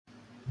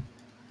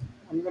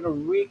I'm going to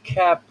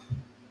recap.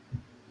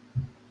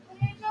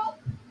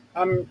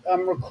 I'm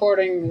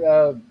recording.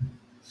 I'm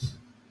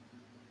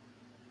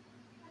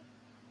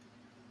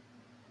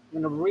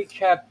going to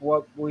recap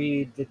what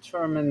we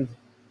determined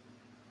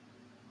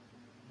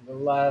the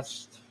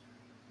last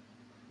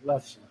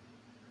lesson,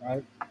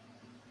 right?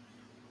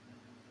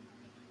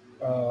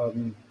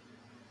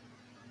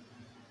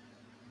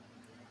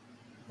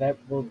 That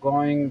we're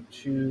going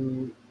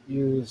to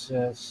use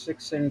a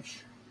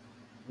 6-inch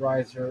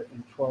riser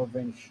and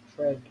 12-inch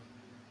tread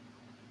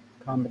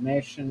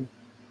combination.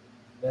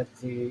 That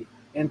the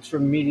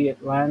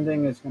intermediate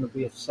landing is going to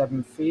be at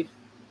 7 feet.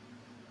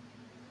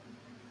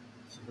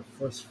 So the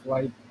first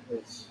flight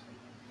is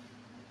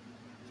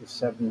to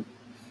 7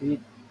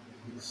 feet.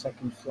 And the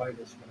second flight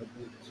is going to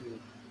be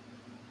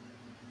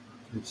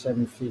from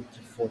 7 feet to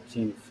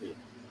 14 feet.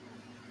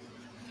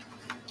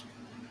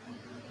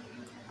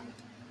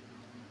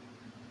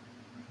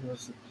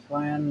 Here's the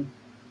plan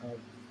of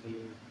the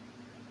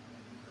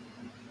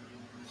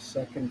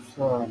second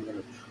floor. I'm going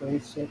to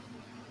trace it.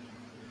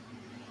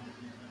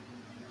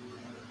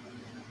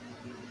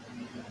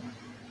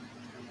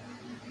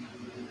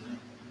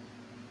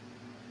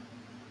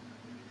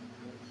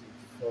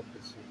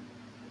 Focusing.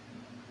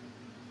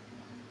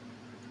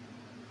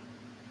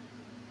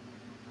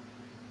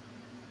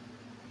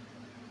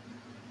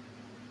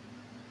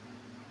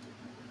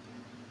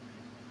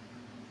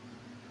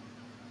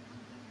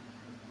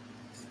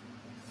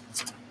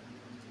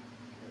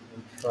 Let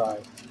me try.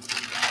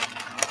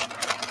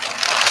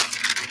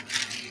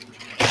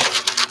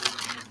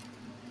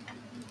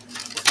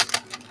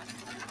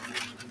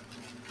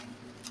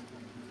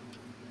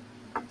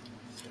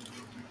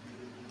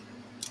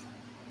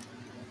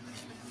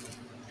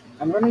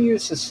 I'm going to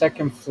use the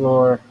second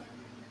floor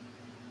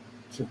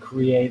to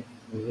create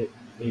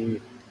the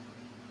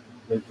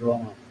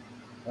drawing,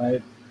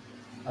 right?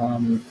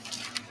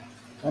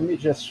 Let me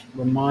just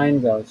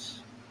remind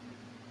us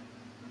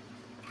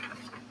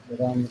that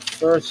on the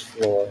first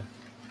floor,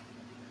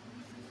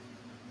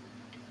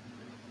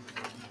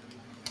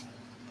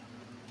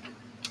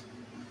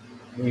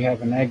 we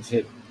have an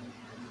exit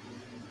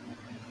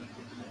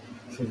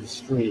to the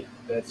street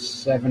that's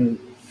 7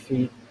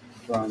 feet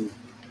from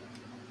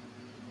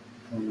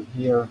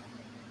here.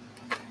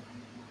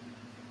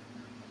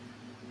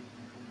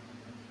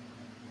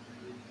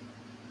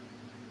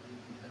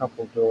 A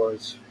couple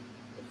doors,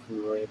 if we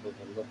were able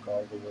to look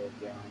all the way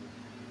down.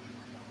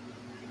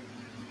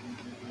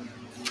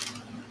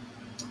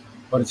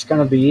 But it's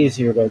going to be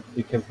easier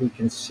because we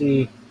can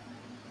see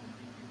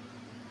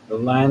the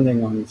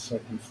landing on the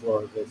second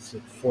floor that's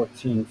at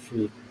 14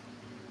 feet.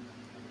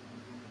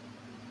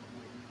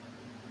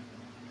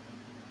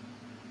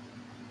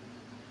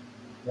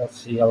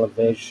 That's the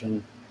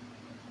elevation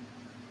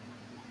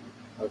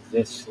of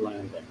this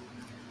landing.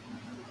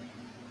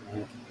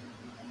 Right.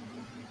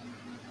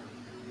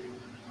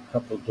 A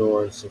couple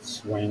doors that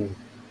swing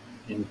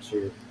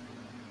into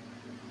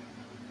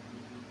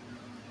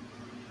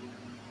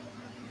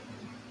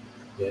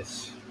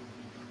this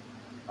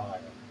aisle.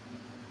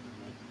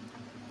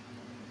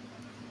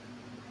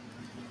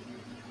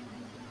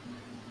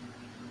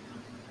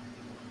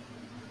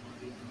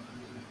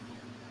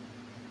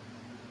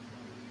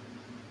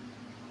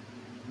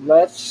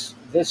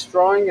 This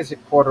drawing is a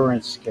 1/4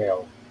 inch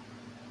scale.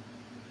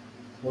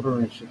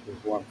 1/4 inch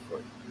is 1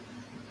 foot.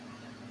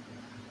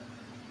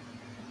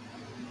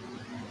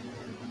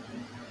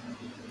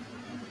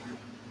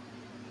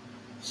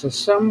 So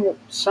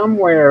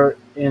somewhere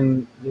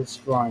in this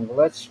drawing,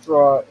 let's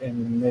draw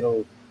in the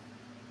middle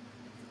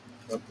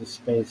of the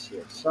space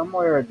here.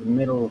 Somewhere in the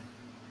middle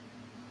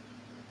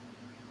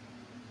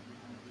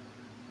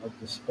of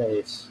the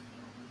space,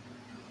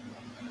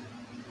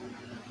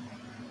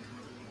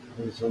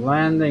 there's a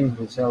landing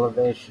whose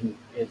elevation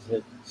is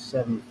at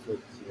 7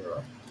 foot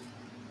 0.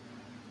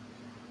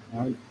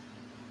 Right?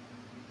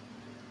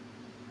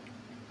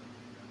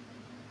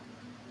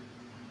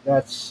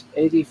 That's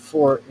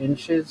 84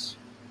 inches.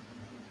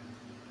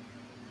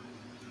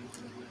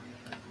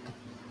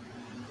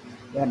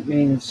 That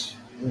means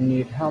we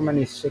need how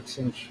many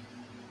 6-inch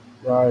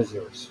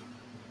risers?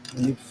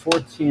 We need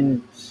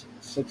 14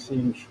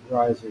 6-inch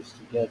risers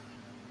to get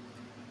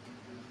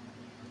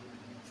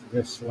to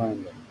this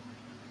landing.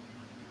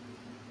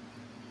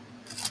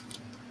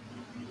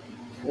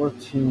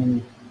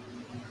 14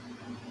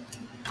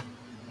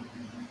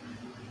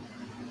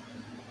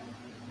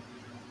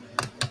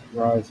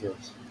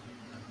 risers.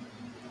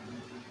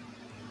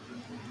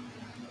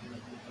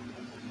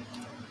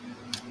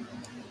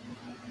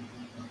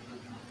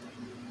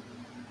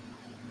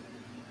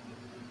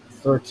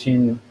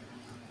 $13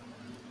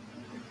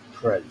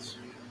 treads.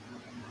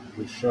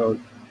 We showed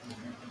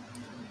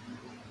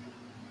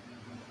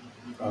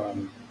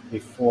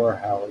before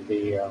how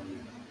the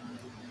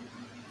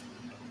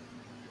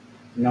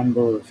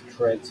number of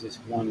treads is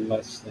 1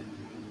 less than the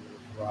number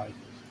of risers.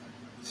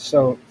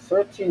 So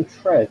 13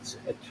 treads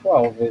at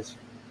 12 is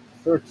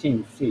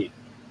 13 feet.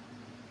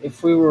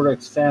 If we were to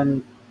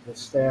extend the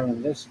stair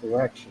in this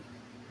direction,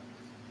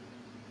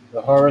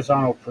 the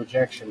horizontal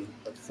projection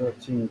of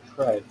 13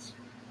 treads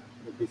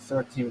would be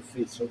 13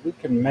 feet. So we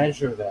can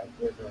measure that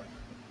with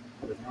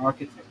an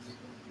architect.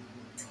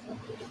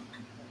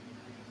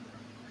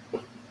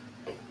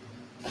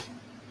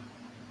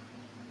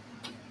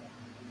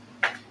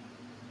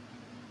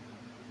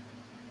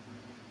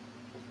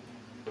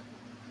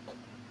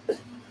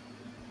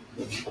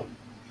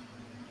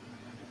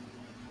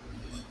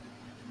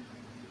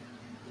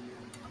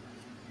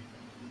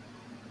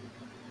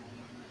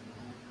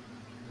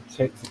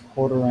 Take the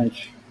 1/4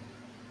 inch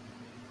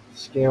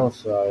scale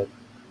side,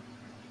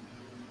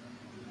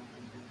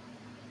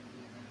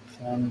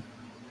 10,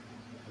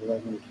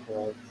 11,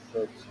 12,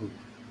 13,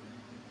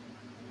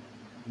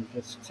 and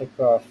just tick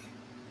off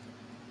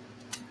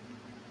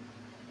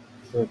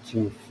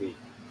 13 feet.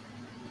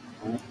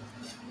 Right?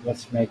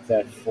 Let's make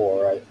that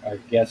 4. I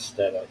guessed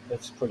that.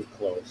 That's pretty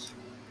close.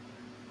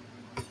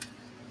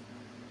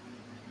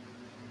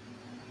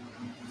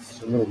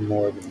 It's a little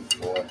more than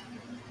 4.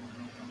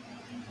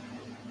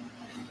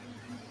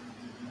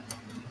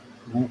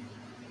 Right?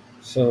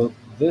 So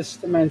this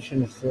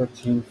dimension is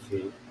 13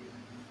 feet.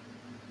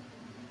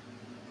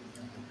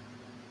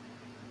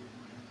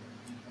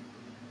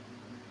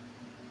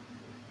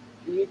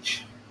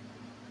 Each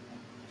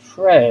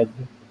tread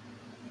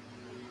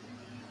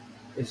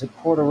is a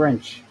 1/4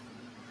 inch,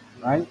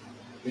 right?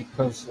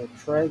 Because the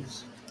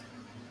treads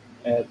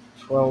at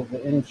 12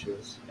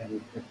 inches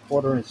and a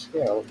 1/4 inch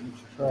scale,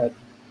 each tread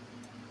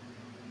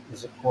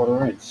is a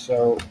 1/4 inch.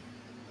 So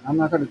I'm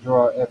not going to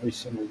draw every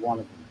single one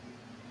of them.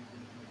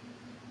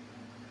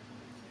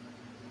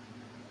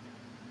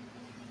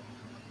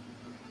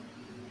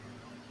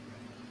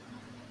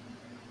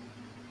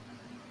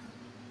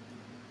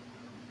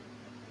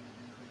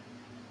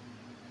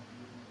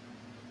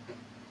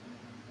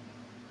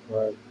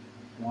 But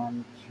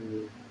 1,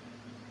 2,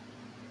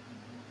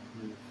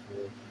 3,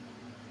 4,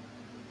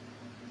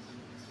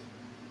 6,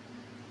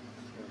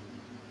 7,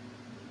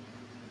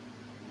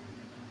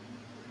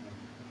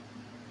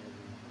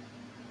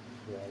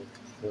 8, 9,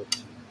 10, 11,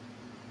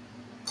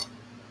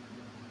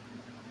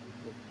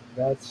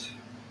 12, 13.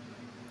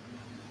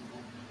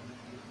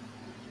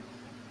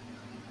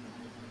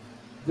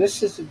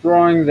 This is a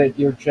drawing that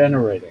you're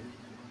generating.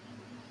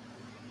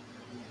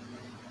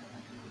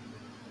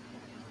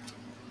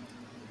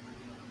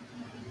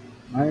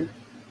 Right?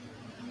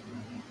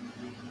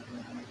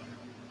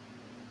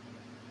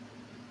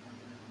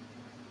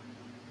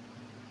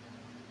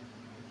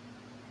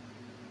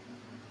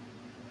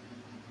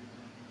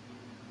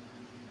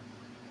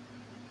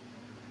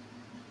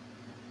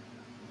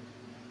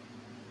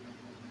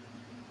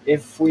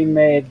 If we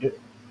made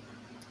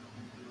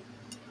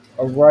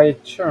a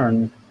right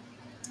turn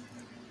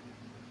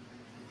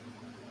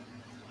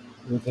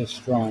with this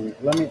drawing,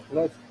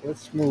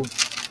 let's move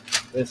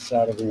this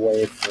out of the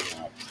way for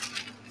now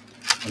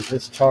and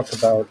just talk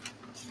about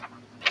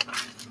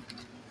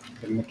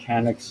the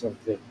mechanics of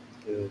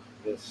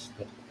this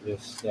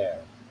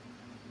stair.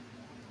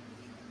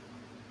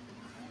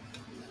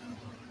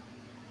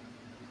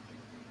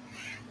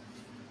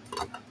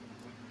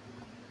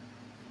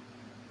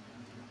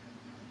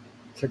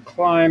 To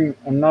climb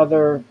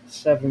another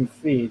 7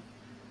 feet,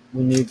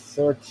 we need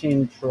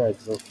 13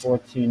 treads or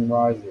 14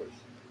 risers.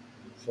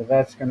 So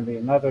that's going to be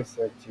another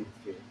 13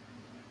 feet.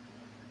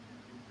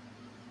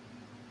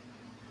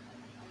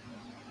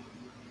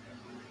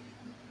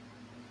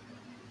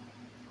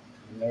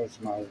 And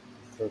there's my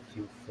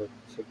 13-foot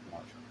tick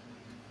mark.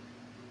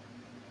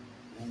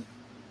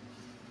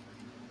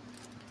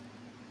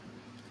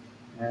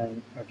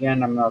 And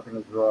again, I'm not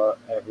going to draw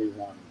every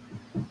one.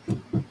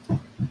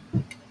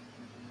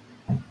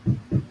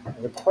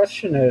 The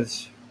question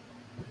is,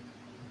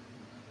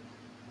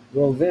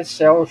 will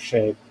this L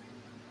shape,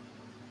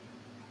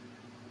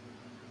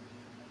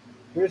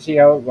 here's the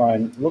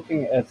outline,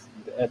 looking at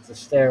the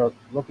stair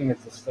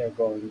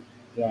going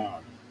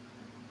down.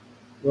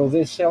 Will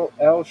this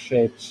L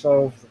shape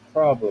solve the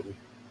problem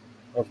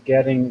of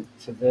getting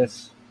to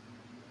this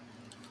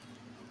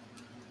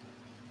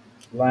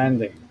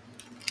landing?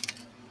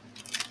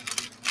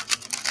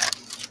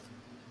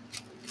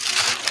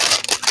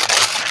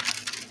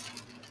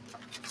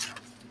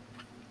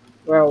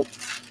 Well,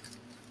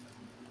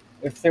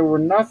 if there were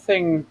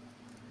nothing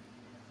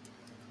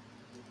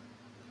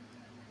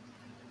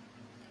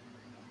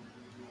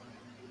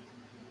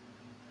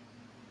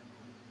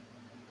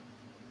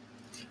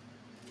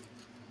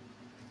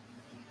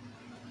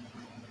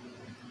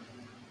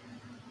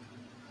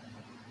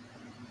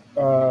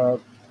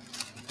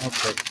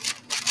okay.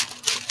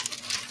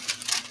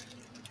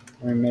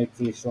 Let me make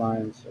these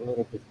lines a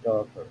little bit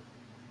darker.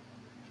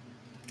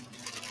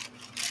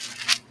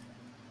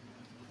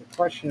 The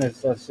question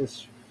is, does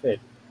this fit?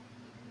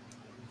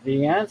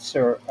 The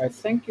answer, I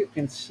think you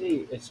can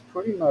see, is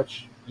pretty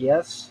much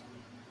yes.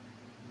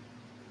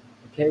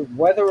 Okay,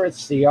 whether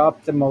it's the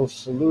optimal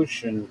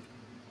solution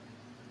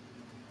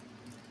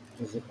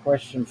is a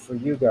question for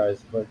you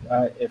guys, but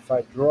if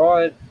I draw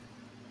it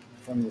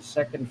from the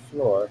second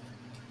floor,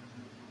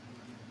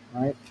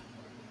 right,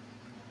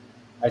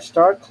 I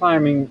start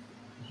climbing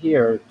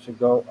here to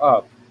go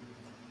up.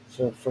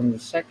 So from the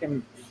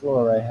second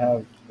floor, I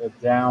have the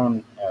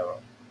down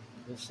arrow.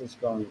 This is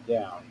going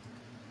down.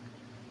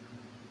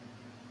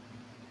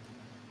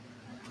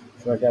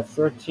 So I got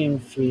 13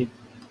 feet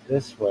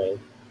this way,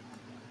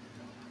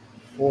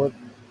 four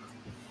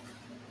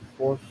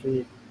 4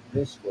 feet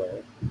this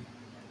way,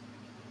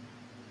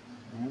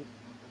 right?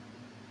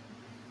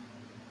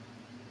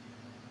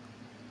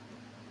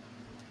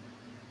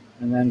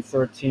 And then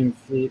 13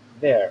 feet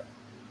there.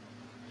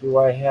 Do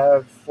I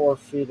have 4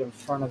 feet in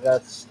front of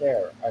that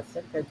stair? I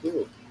think I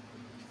do.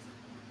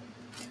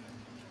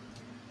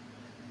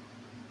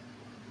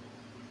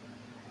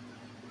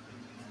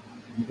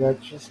 You got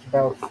just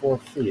about 4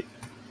 feet.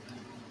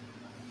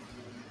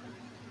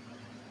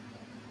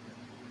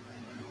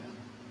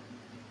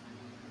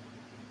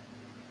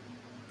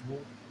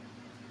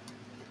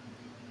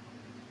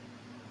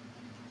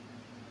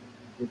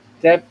 The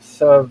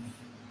depth of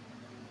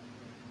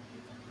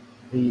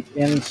the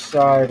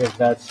inside of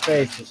that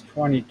space is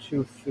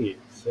 22 feet.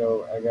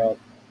 So I got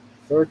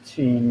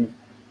 13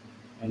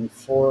 and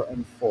 4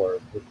 and 4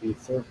 would be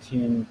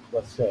 13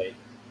 plus 8.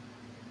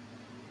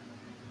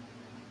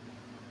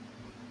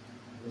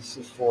 This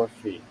is 4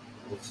 feet.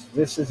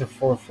 This is a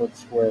 4-foot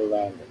square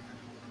landing.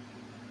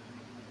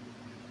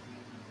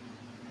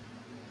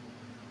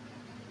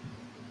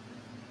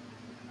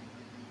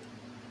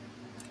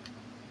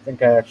 I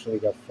think I actually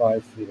got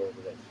 5 feet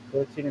over this.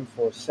 13 and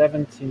 4,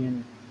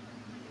 17,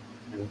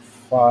 and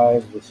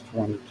 5 is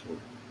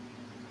 22.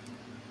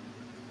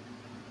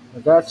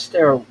 Now that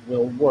stair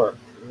will work.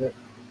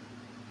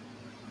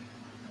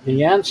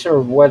 The answer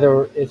of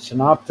whether it's an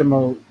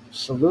optimal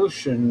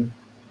solution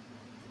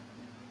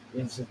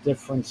is a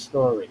different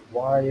story.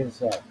 Why is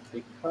that?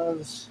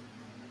 Because,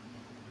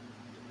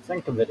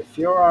 think of it, if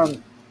you're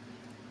on,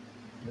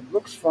 it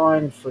looks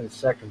fine for the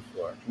second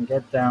floor. I can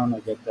get down, I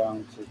get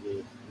down to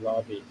the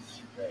lobby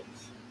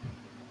space.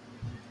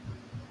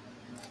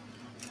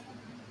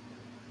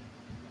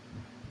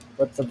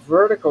 But the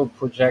vertical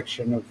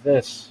projection of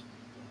this,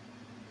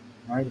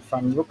 right, if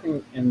I'm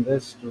looking in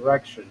this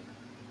direction,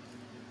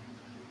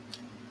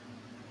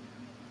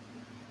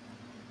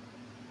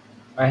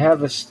 I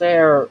have a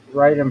stair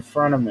right in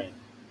front of me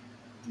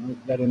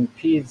that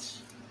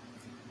impedes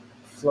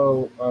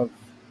flow of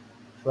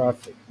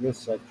traffic.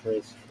 This I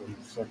traced from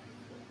the second floor.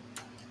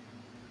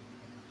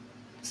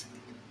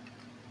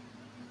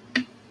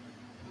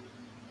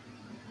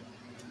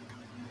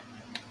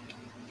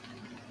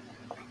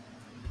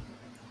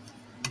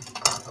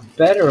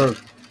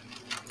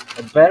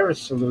 A better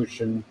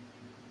solution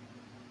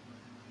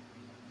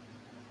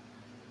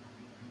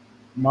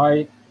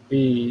might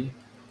be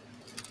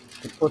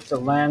to put the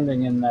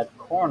landing in that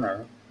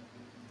corner,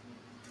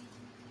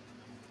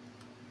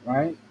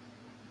 right?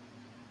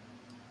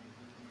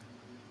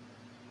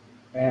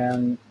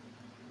 And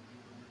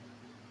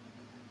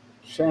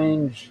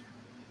change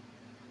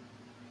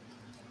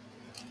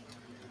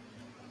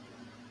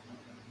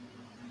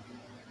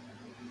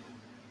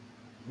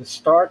the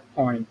start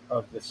point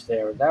of the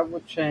stair. That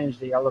would change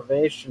the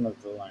elevation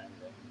of the landing,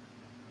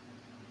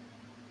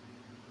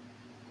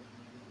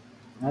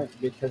 right?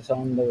 Because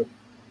on the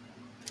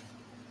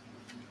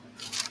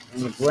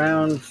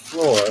ground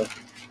floor,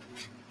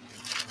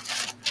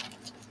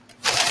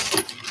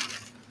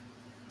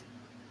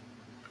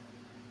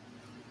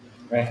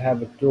 I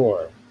have a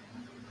door,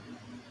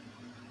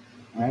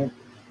 right?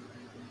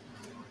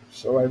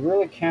 So I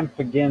really can't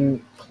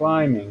begin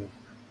climbing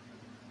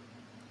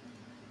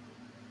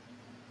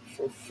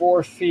for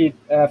 4 feet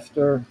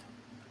after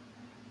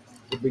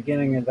the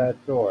beginning of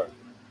that door.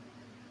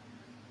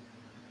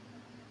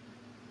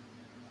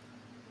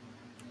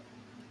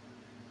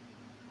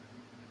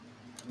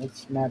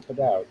 Let's map it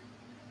out.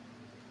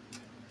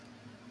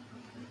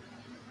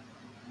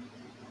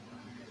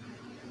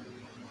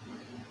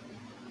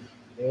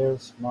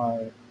 There's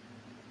my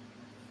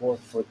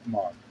 4-foot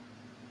mark.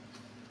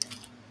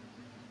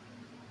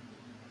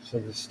 So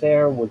the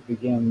stair would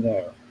begin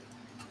there.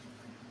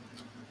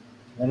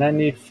 And I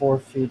need 4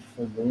 feet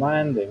for the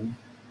landing.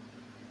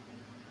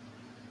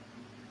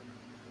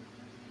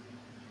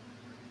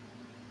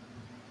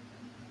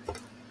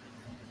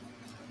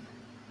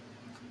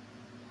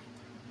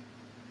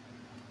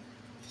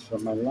 So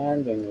my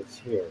landing is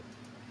here.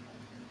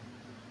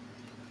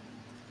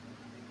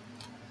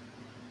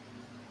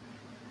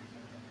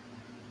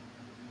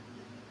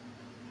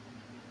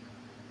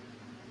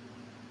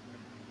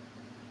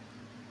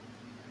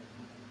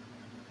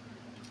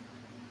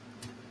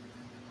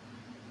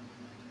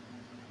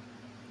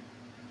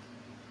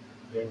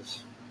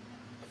 There's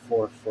a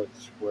 4-foot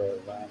square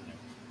landing.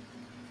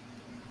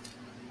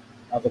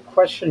 Now the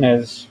question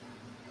is,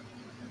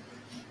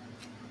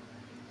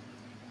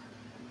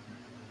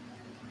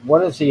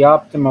 what is the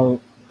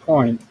optimal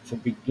point to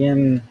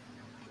begin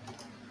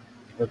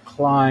the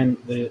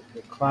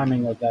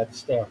climbing of that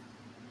stair?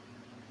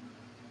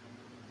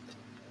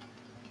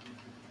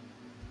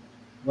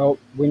 Well,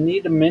 we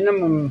need a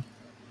minimum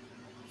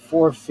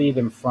 4 feet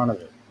in front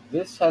of it.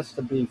 This has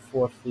to be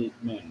 4 feet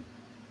min,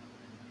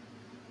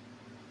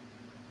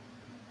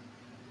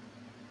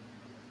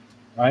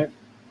 right?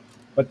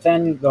 But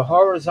then the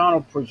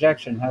horizontal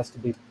projection has to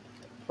be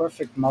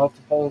perfect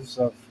multiples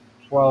of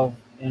 12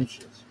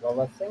 inches.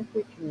 Well, I think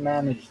we can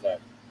manage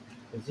that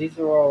because these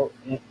are all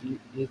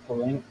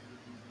equal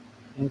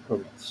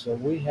increments. So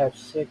we have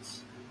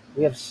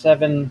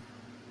seven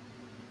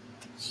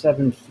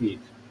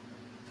feet.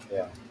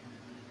 Yeah.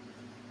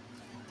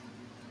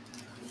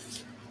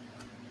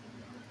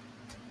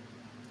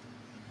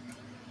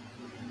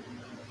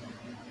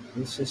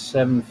 This is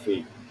 7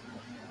 feet.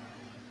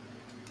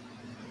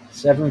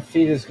 7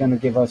 feet is going to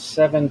give us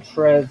 7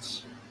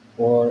 treads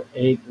or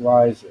 8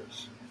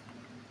 risers.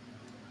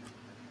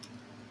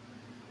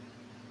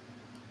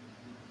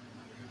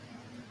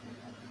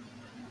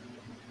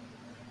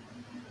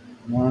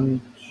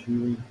 One,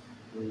 two,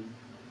 three,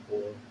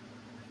 four,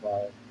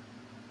 five.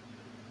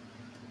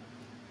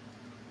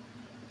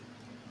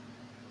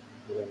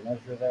 Did I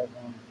measure that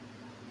one?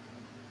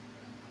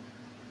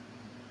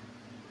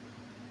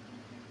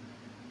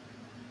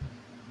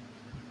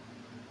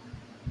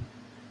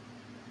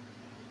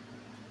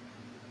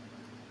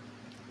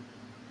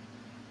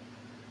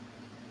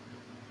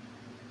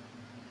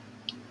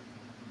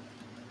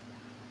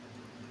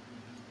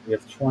 We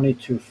have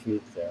 22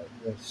 feet there.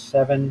 We have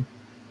 7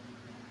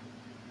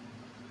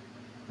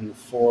 and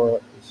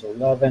 4 is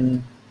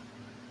 11.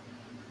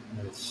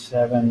 And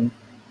 7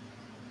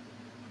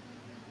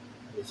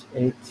 is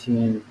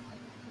 18.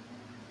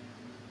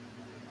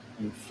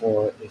 And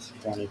 4 is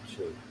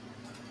 22.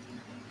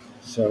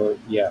 So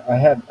yeah,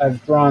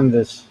 I've drawn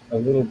this a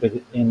little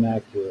bit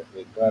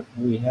inaccurately, but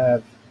we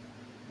have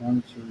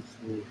 1, 2,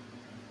 3,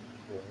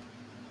 4,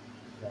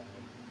 5,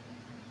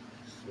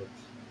 6,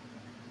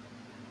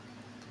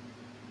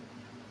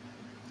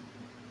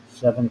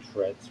 7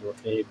 treads or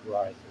 8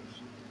 risers.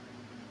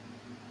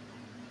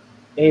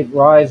 8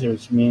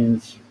 risers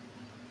means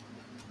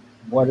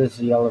what is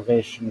the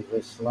elevation of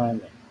this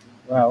landing?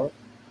 Well,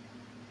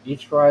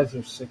 each riser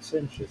is 6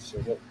 inches, so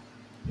that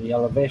the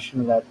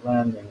elevation of that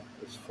landing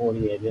is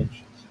 48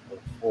 inches, or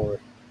 4.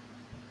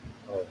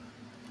 Oh.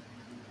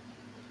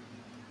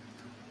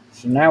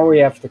 So now we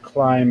have to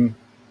climb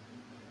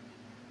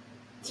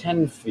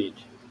 10 feet.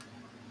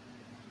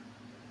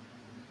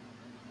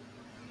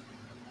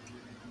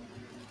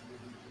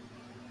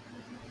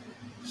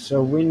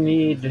 So we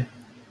need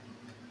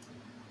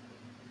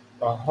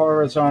a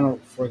horizontal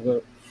for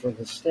the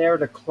stair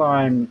to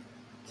climb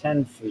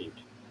 10 feet.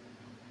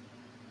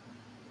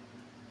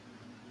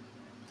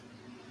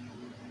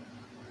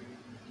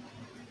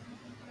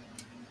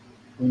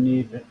 We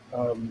need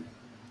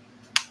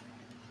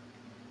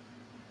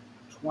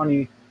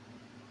 20.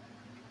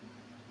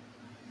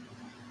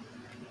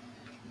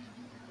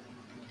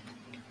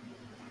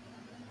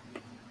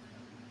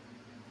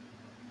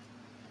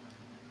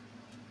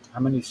 How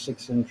many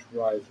 6-inch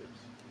risers?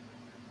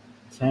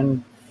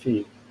 10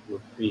 feet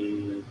would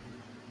be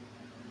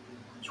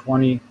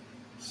 20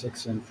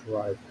 6-inch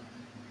risers.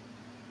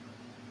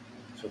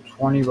 So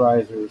 20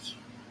 risers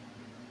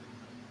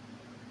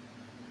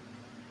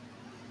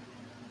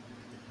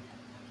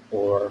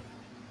or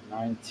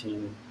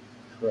 19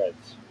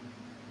 treads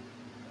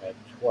at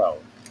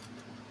 12.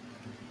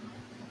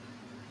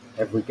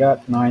 Have we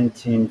got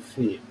 19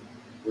 feet?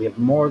 We have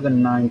more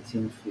than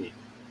 19 feet.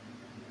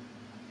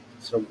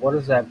 So what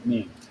does that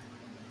mean?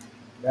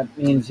 That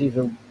means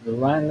either the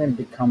landing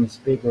becomes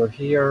bigger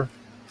here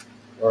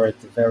or at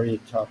the very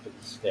top of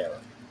the stair.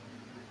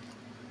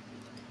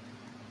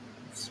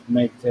 Let's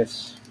make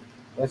this,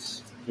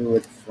 let's do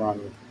it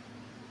from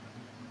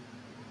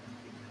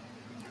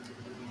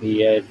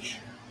the edge.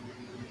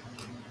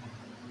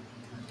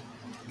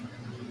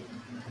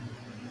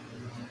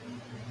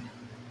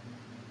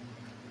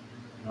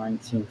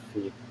 "19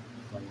 feet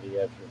from the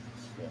edge of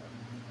the stair."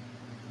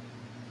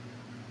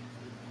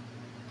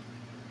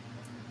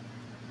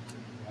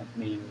 That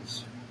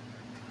means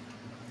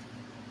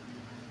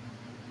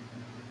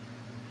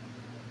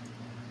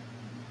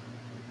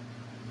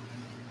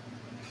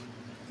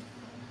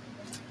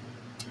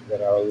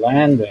that our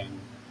landing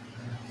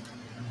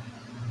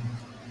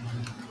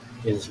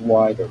is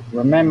wider.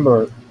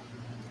 Remember,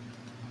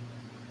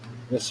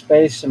 the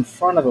space in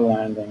front of the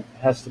landing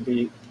has to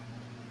be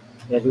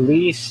at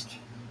least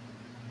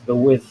the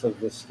width of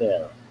the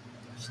stair.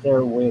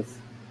 Stair width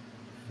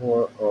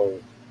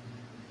 4.0.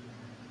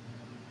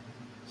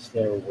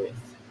 Stair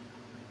width.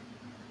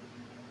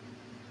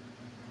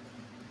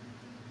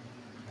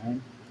 Okay.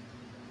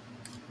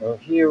 So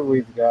here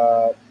we've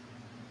got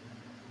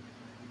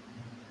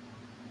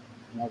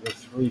another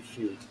 3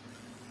 feet.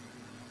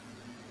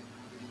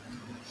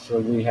 So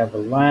we have a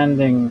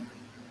landing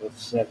of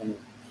 7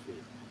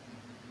 feet.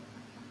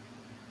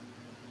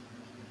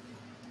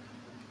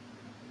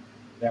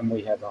 Then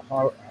we have a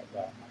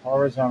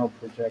horizontal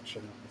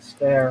projection of the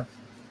stair.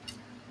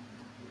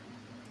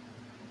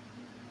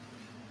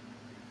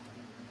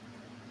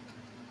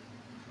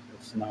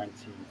 It's 19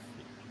 feet.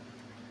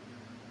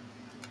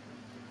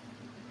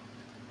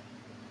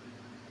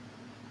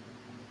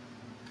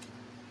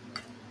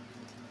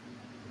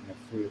 And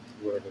if we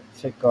were to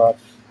tick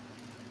off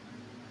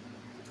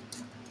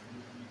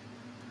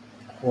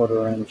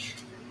 1/4 inch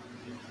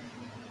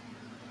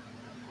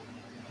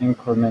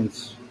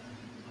increments.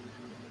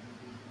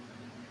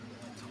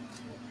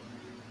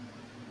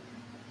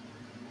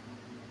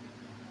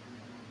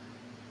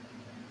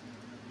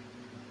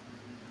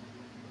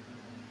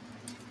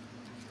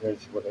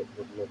 Here's what it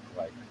would look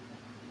like.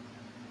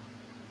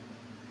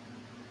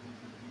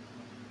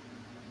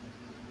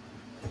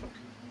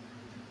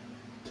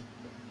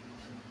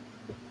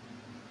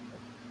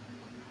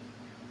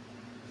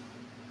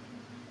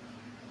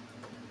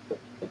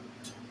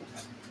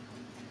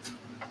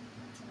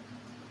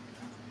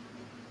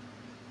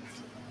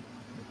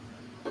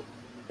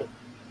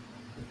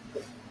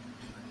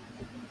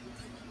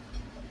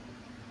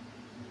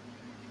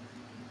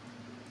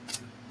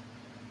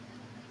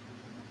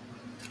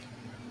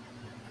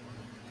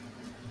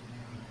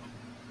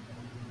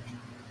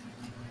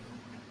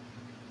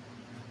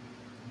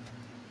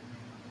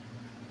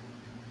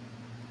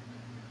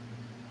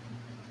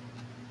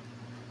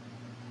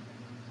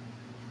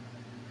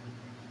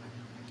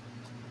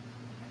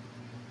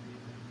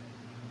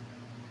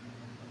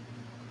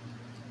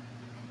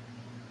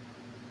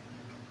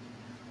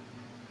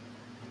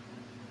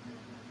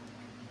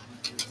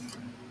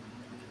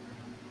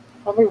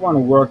 Probably want to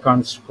work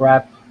on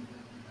scrap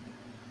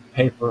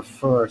paper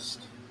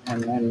first,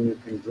 and then you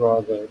can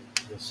draw the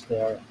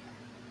stair.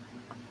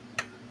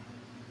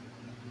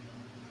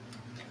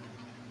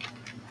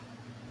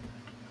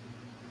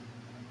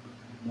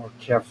 More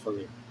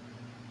carefully.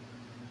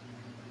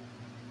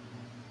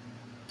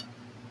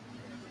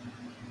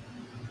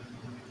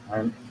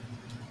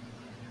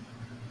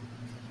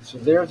 So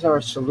there's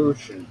our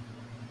solution.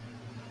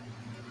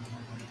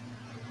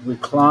 We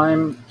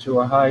climb to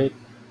a height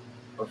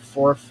of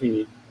 4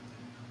 feet.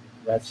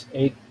 That's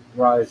 8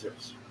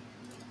 risers.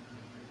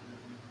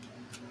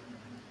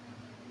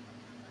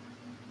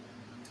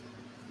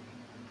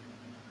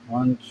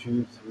 One,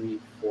 two, three,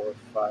 4,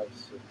 5,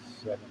 6,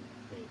 7,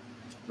 8.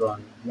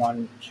 Drawn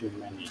one too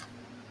many.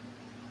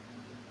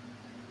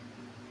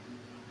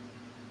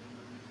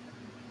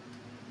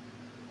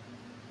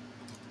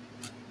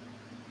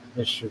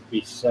 This should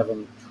be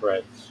 7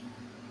 treads.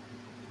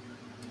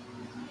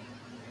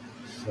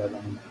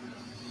 7,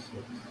 6,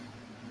 5,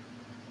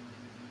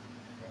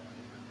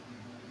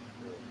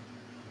 4,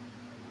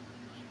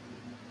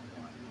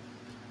 1.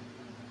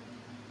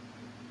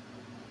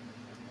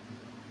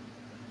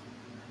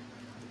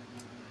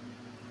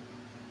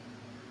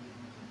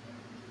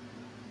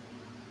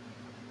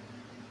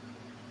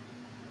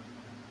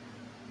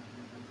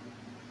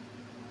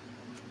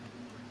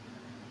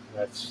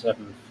 That's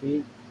 7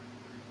 feet,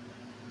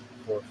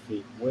 4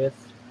 feet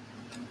width,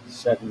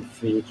 7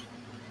 feet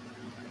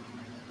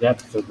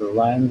depth of the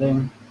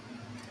landing.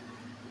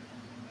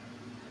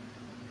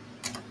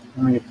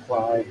 Let me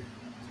apply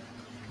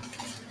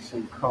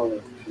some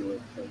color to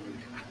it.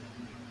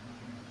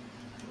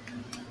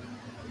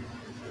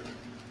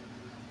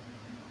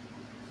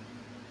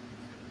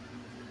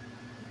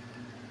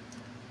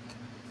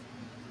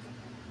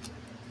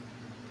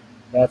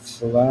 That's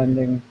the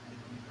landing.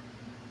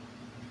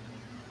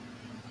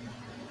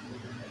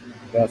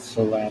 That's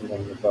the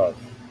landing above.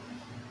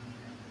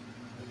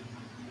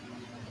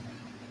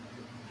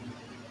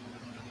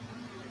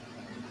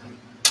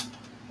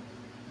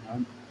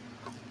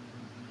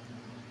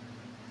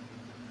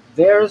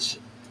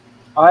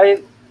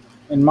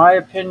 In my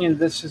opinion,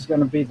 this is going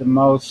to be the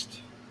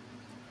most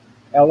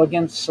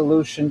elegant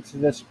solution to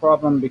this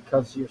problem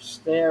because your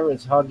stair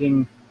is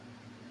hugging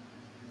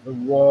the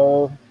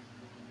wall.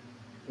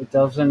 It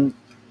doesn't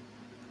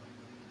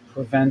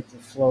prevent the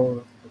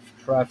flow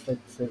of traffic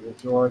to the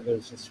door.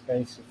 There's a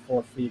space of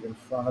 4 feet in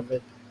front of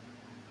it.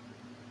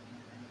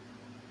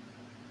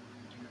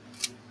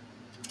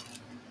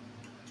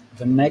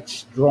 The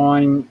next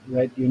drawing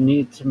that you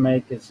need to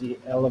make is the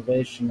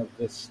elevation of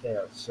this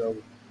stair. So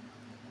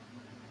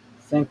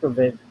think of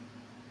it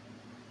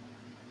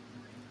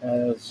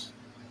as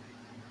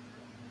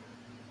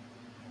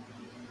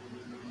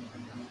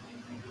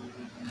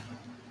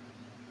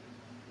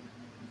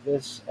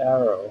this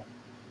arrow.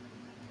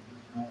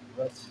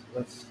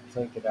 Let's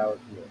take it out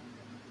here.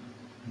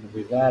 It'll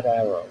be that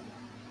arrow.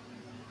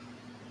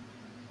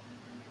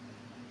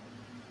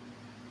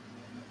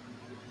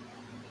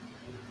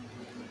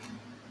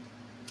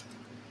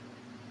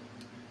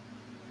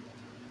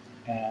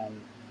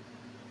 And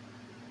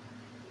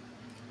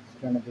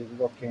it's going to be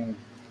looking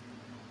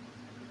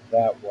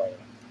that way.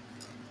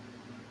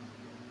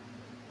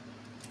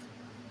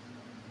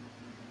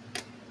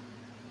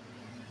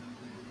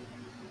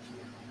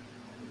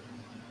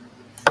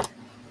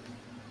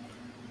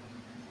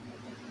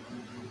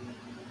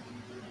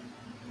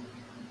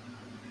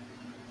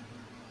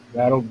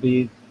 That'll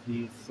be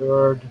the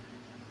third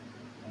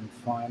and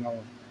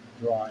final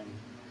drawing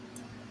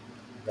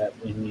that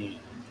we need.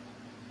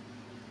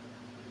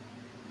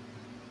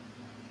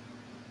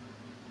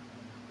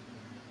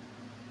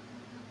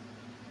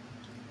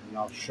 And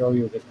I'll show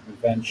you the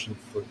convention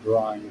for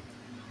drawing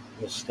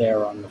the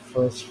stair on the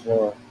first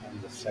floor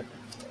and the second